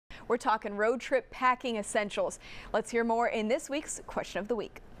We're talking road trip packing essentials. Let's hear more in this week's Question of the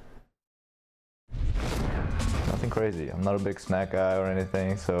Week. Nothing crazy. I'm not a big snack guy or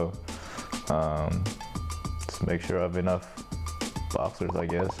anything, so just make sure I have enough boxers, I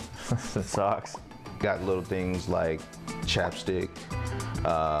guess, and socks. Got little things like chapstick,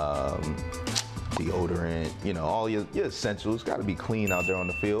 deodorant, you know, all your essentials. Got to be clean out there on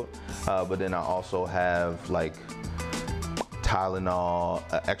the field. But then I also have like Tylenol,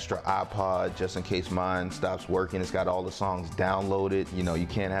 an extra iPod just in case mine stops working. It's got all the songs downloaded. You know, you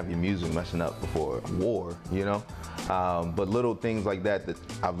can't have your music messing up before war, you know. But little things like that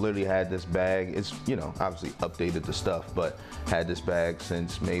I've literally had this bag. It's, you know, obviously updated the stuff, but had this bag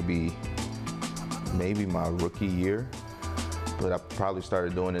since maybe my rookie year. But I probably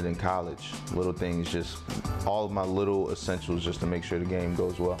started doing it in college. Little things, just all of my little essentials just to make sure the game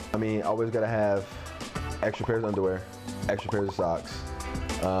goes well. I mean, always gotta have extra pairs of underwear, extra pairs of socks.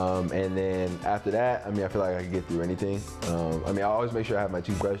 And then after that, I mean, I feel like I can get through anything. I mean, I always make sure I have my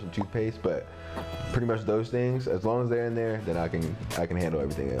toothbrush and toothpaste, but pretty much those things, as long as they're in there, then I can handle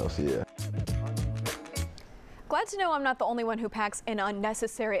everything else, yeah. Glad to know I'm not the only one who packs an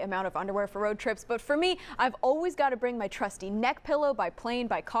unnecessary amount of underwear for road trips, but for me, I've always got to bring my trusty neck pillow by plane,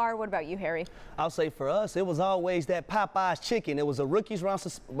 by car. What about you, Harry? I'll say for us, it was always that Popeyes chicken. It was a rookie's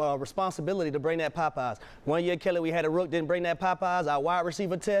responsibility to bring that Popeyes. One year, Kelly, we had a rook, didn't bring that Popeyes. Our wide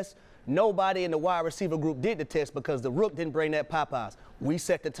receiver test, nobody in the wide receiver group did the test because the rook didn't bring that Popeyes. We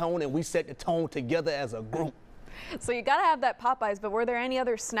set the tone, and we set the tone together as a group. So you got to have that Popeyes, but were there any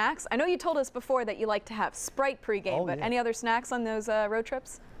other snacks? I know you told us before that you like to have Sprite pregame, but any other snacks on those road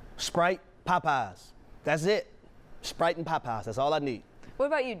trips? Sprite, Popeyes. That's it. Sprite and Popeyes. That's all I need. What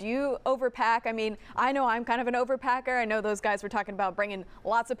about you? Do you overpack? I mean, I know I'm kind of an overpacker. I know those guys were talking about bringing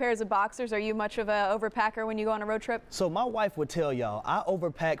lots of pairs of boxers. Are you much of an overpacker when you go on a road trip? So my wife would tell y'all, I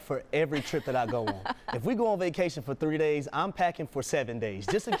overpack for every trip that I go on. If we go on vacation for 3 days, I'm packing for 7 days,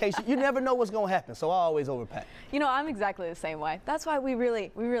 just in case. You never know what's going to happen, so I always overpack. You know, I'm exactly the same way. That's why we really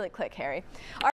click, Harry.